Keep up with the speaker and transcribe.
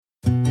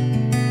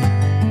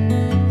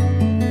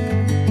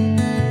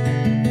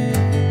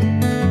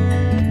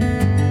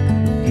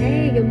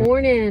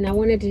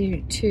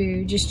wanted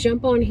to just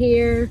jump on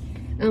here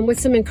with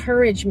some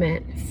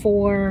encouragement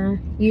for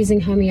using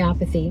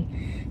homeopathy.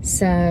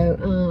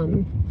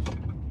 So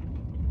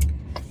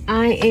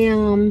I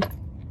am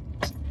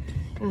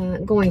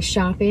going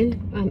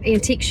shopping,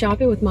 antique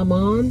shopping with my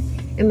mom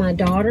and my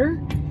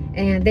daughter,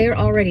 and they're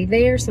already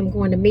there, so I'm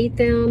going to meet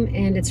them.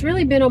 And it's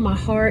really been on my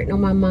heart and on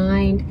my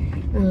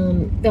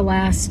mind the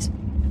last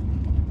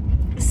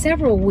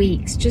several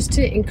weeks, just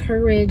to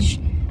encourage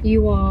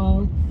you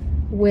all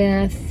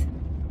with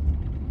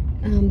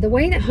the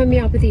way that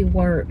homeopathy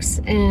works,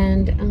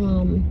 and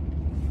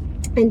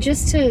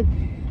just to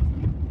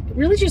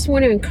really just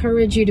want to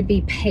encourage you to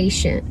be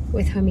patient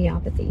with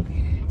homeopathy.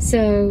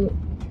 So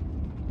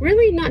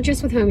really not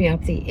just with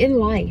homeopathy, in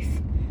life,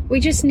 we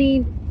just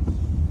need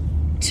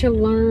to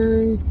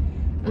learn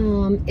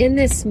in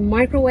this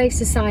microwave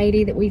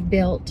society that we've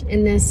built,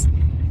 in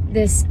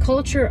this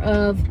culture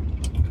of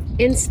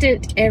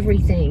instant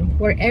everything,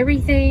 where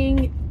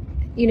everything,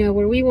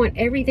 where we want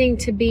everything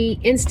to be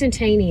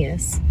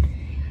instantaneous.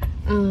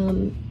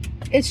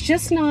 It's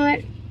just not,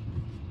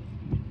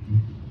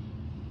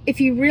 if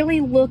you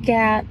really look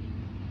at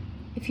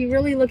life and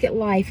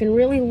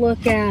really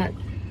look at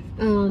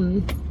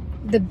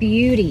the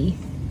beauty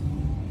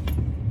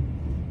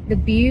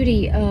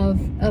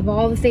of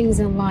all the things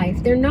in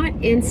life, they're not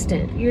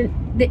instant.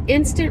 The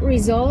instant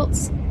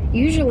results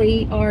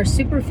usually are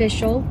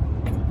superficial.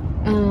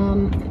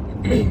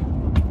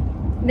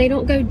 They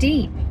don't go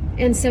deep.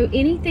 And so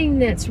anything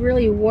that's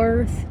really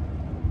worth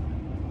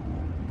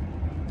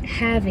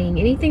having,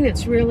 anything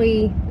that's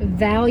really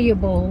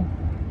valuable,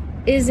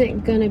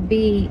 isn't going to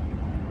be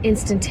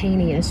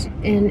instantaneous.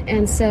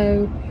 And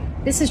so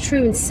this is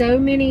true in so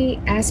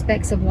many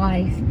aspects of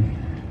life.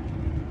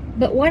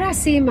 But what I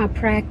see in my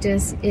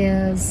practice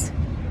is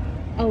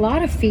a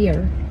lot of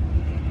fear.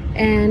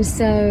 And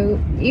so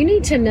you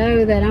need to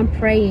know that I'm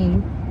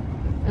praying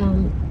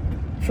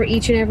for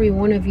each and every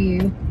one of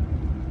you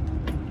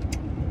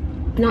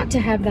not to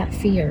have that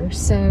fear.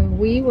 So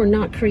we were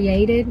not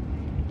created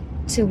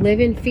to live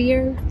in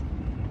fear.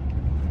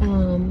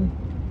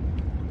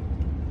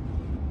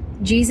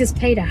 Jesus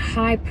paid a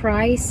high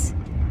price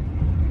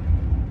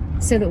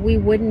so that we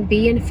wouldn't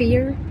be in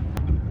fear.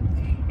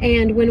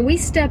 And when we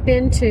step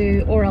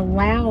into or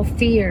allow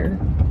fear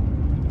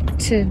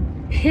to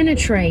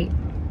penetrate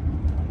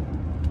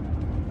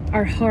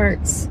our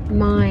hearts,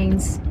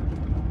 minds,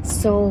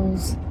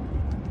 souls,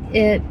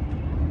 I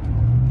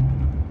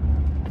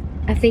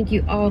think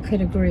you all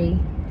could agree,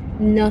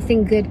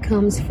 nothing good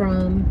comes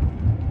from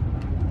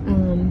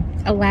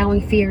allowing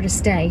fear to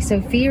stay.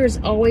 So fear is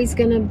always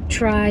going to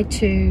try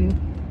to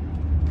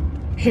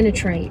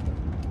penetrate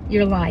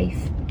your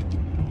life.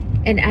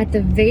 And at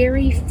the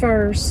very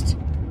first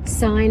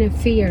sign of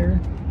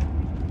fear,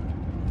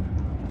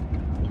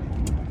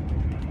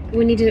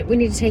 we need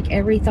to take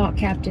every thought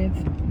captive.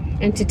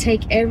 And to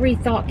take every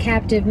thought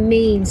captive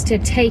means to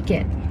take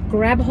it,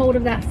 grab hold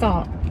of that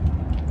thought.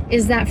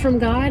 Is that from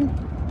God?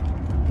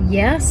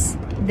 Yes,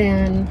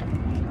 then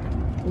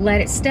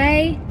let it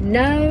stay.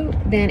 No,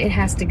 then it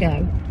has to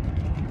go.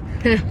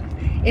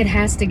 It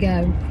has to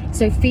go.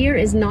 So fear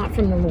is not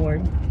from the Lord.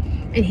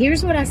 And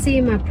here's what I see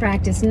in my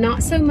practice,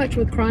 not so much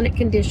with chronic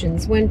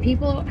conditions. When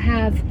people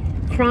have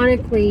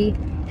chronically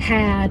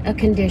had a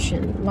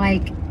condition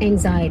like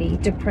anxiety,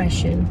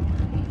 depression,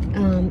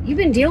 you've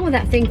been dealing with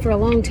that thing for a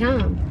long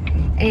time.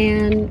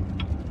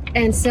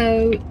 And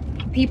so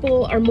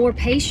people are more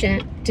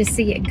patient to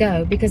see it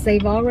go, because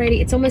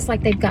it's almost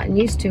like they've gotten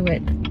used to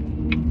it.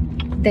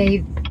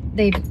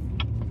 They've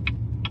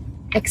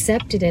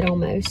accepted it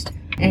almost.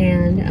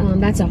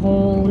 And that's a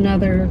whole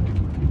nother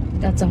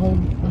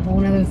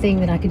thing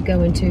that I could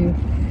go into.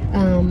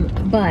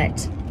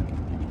 But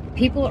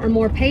people are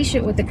more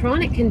patient with the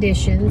chronic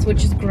conditions,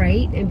 which is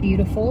great and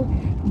beautiful.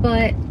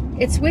 But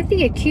it's with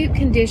the acute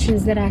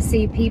conditions that I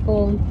see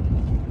people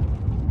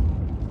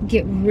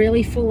get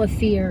really full of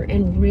fear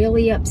and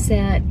really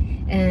upset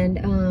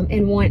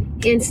and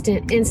want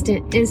instant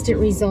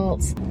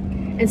results.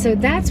 And so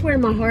that's where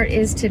my heart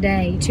is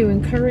today, to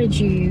encourage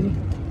you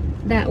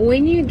that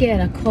when you get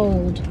a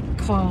cold,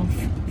 cough,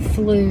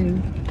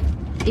 flu,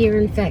 ear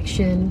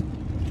infection,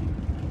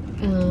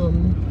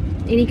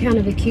 any kind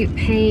of acute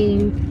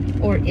pain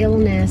or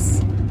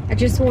illness, I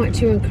just want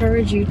to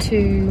encourage you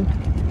to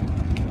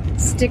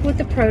stick with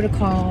the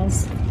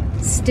protocols,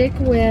 stick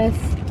with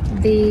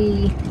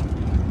the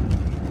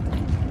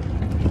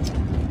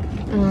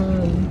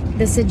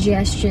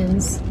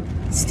suggestions,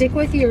 stick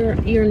with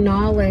your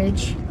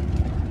knowledge,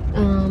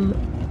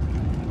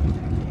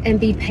 and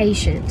be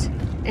patient.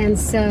 And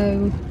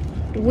so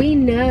we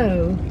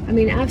know,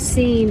 I've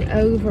seen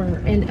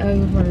over and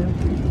over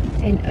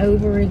and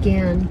over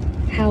again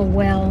how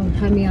well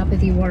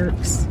homeopathy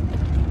works.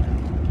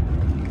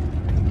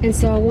 And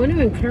so I want to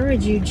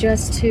encourage you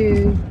just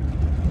to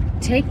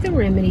take the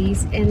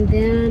remedies and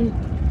then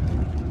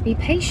be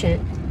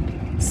patient.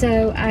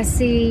 So I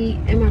see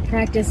in my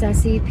practice, I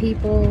see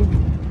people,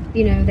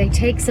 they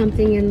take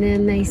something and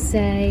then they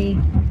say,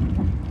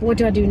 what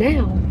do I do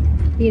now?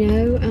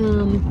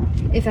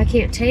 If I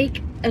can't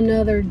take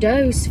another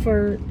dose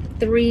for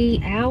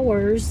 3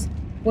 hours,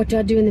 what do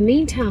I do in the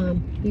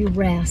meantime? You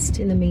rest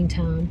in the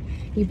meantime.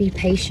 You be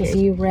patient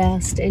and you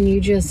rest, and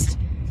you just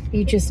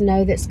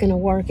know that's going to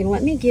work. And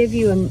let me give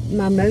you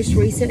my most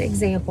recent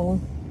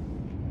example.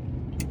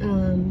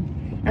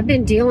 I've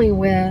been dealing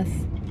with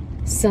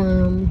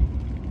some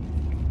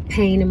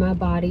pain in my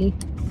body.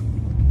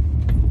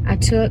 I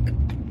took,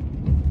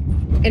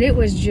 and it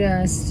was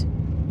just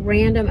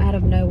random out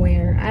of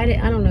nowhere.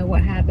 I don't know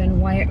what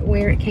happened,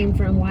 where it came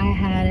from, why I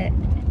had it.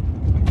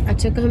 I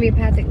took a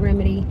homeopathic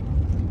remedy,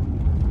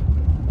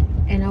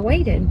 and I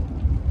waited.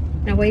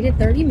 I waited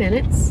 30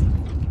 minutes,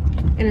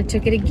 and I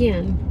took it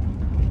again.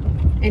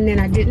 And then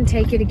I didn't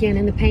take it again,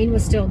 and the pain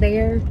was still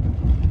there.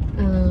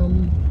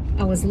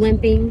 I was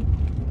limping,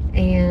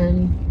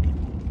 and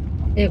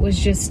it was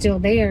just still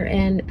there.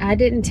 And I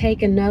didn't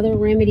take another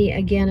remedy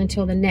again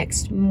until the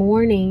next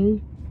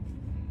morning.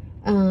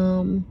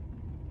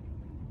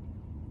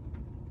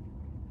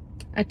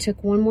 I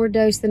took one more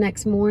dose the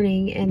next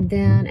morning, and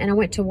I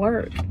went to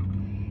work,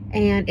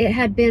 and it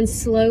had been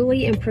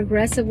slowly and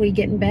progressively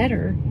getting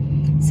better.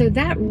 So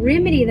that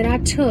remedy that I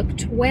took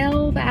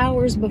 12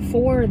 hours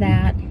before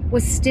that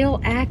was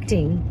still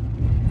acting.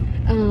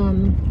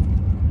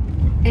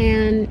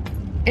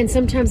 And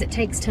sometimes it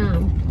takes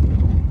time.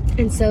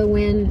 And so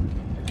when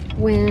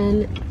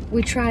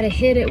we try to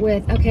hit it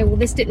with, okay, well,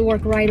 this didn't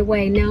work right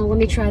away, now let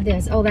me try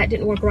this. Oh, that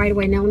didn't work right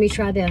away, now let me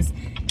try this.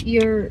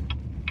 You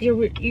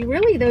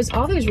really,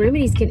 all those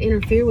remedies can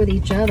interfere with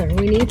each other.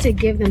 We need to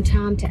give them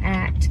time to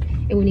act,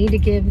 and we need to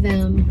give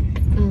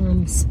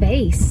them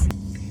space.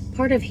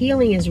 Part of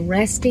healing is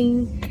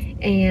resting,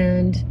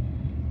 and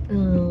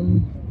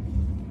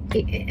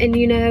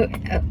you know,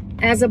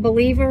 as a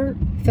believer,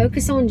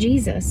 focus on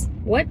Jesus.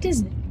 What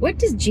does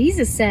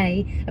Jesus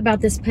say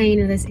about this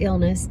pain or this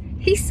illness?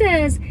 He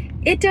says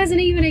it doesn't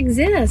even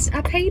exist.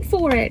 I paid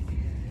for it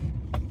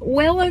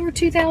well over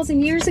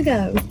 2,000 years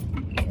ago.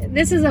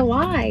 This is a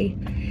lie.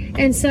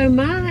 And so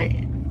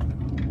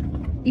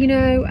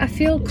I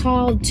feel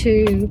called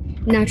to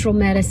natural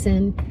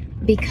medicine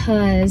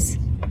because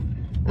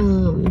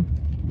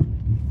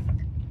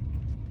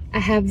I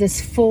have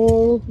this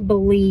full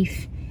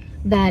belief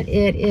that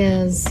it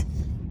is,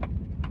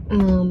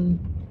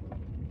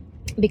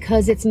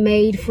 because it's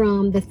made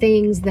from the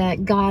things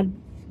that God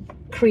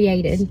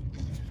created,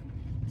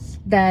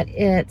 that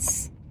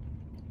it's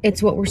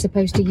what we're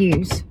supposed to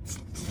use.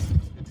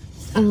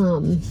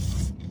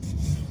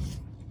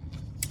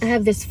 I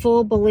have this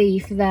full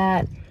belief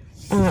that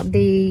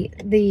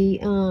the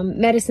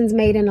medicines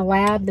made in a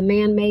lab, the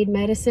man-made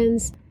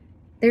medicines,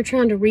 they're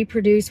trying to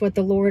reproduce what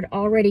the Lord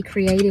already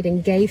created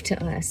and gave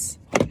to us.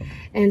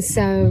 And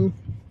so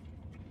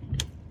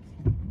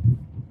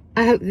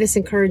I hope this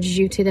encourages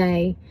you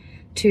today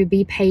to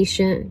be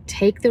patient,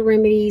 take the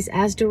remedies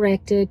as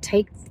directed,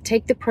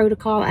 take the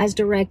protocol as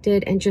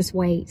directed, and just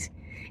wait.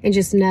 And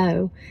just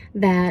know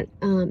that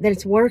that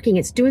it's working.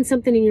 It's doing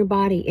something in your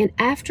body. And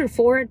after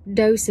 4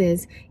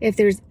 doses, if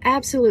there's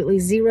absolutely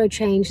zero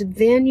change,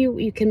 then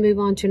you can move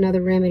on to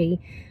another remedy.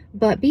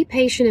 But be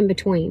patient in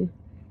between,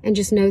 and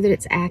just know that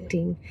it's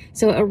acting.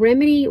 So a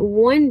remedy,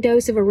 1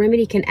 dose of a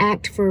remedy can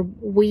act for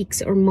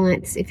weeks or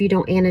months if you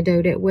don't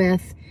antidote it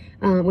with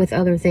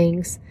other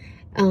things.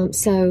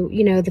 So,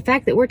 the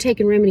fact that we're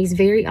taking remedies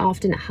very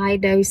often at high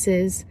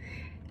doses,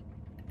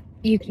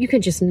 you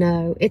can just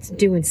know it's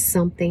doing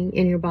something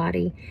in your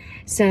body.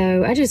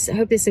 So I just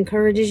hope this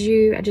encourages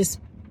you. I just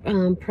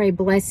pray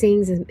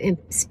blessings and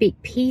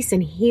speak peace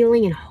and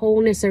healing and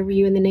wholeness over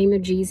you in the name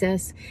of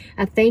Jesus.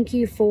 I thank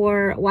you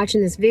for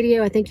watching this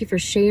video. I thank you for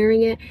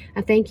sharing it.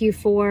 I thank you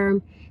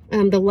for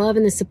the love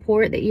and the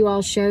support that you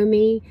all show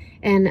me.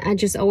 And I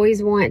just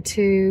always want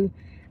to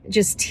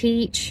just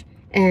teach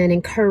and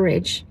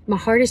encourage. My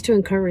heart is to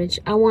encourage.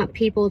 I want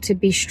people to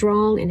be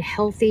strong and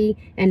healthy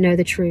and know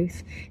the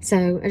truth.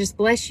 So I just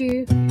bless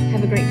you.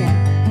 Have a great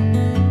day.